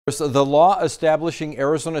The law establishing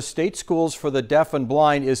Arizona state schools for the deaf and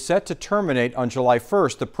blind is set to terminate on July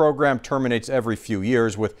 1st. The program terminates every few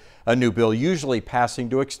years, with a new bill usually passing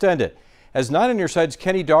to extend it. As 9 on Your Side's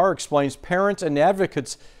Kenny Darr explains, parents and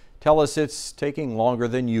advocates tell us it's taking longer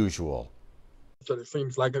than usual. So it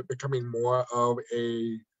seems like it's becoming more of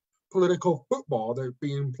a political football that's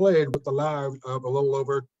being played with the lives of a little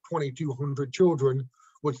over 2,200 children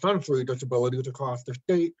with sensory disabilities across the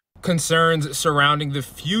state. Concerns surrounding the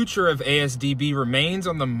future of ASDB remains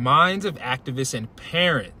on the minds of activists and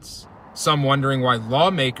parents. Some wondering why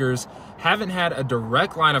lawmakers haven't had a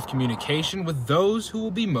direct line of communication with those who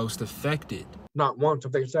will be most affected. Not once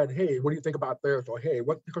have they said, hey, what do you think about this? Or hey,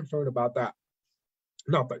 what's the concern about that?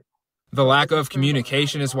 Nothing. The lack of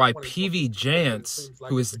communication is why PV Jantz,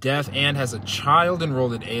 who is deaf and has a child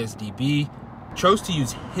enrolled at ASDB, chose to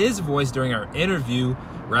use his voice during our interview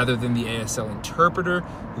rather than the ASL interpreter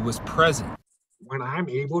who was present. When I'm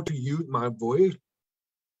able to use my voice,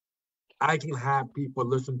 I can have people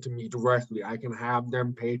listen to me directly. I can have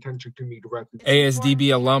them pay attention to me directly.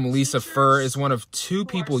 ASDB alum Lisa Furr is one of 2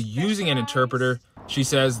 people using an interpreter. She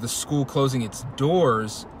says the school closing its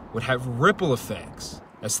doors would have ripple effects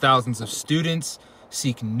as thousands of students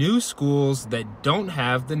seek new schools that don't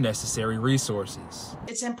have the necessary resources.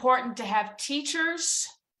 It's important to have teachers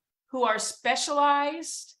who are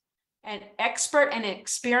specialized and expert and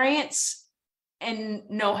experienced and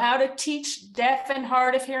know how to teach deaf and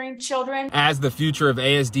hard of hearing children. As the future of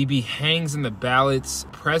ASDB hangs in the balance,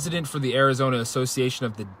 President for the Arizona Association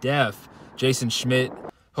of the Deaf, Jason Schmidt,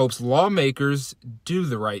 hopes lawmakers do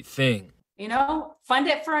the right thing. Fund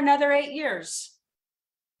it for another 8 years.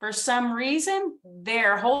 For some reason,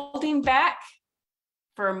 they're holding back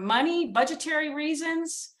for money, budgetary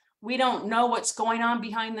reasons. We don't know what's going on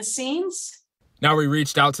behind the scenes. Now we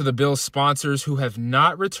reached out to the bill's sponsors who have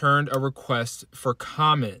not returned a request for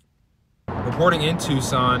comment. Reporting in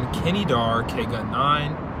Tucson, Kenny Darr, KGUN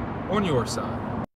 9, on your side.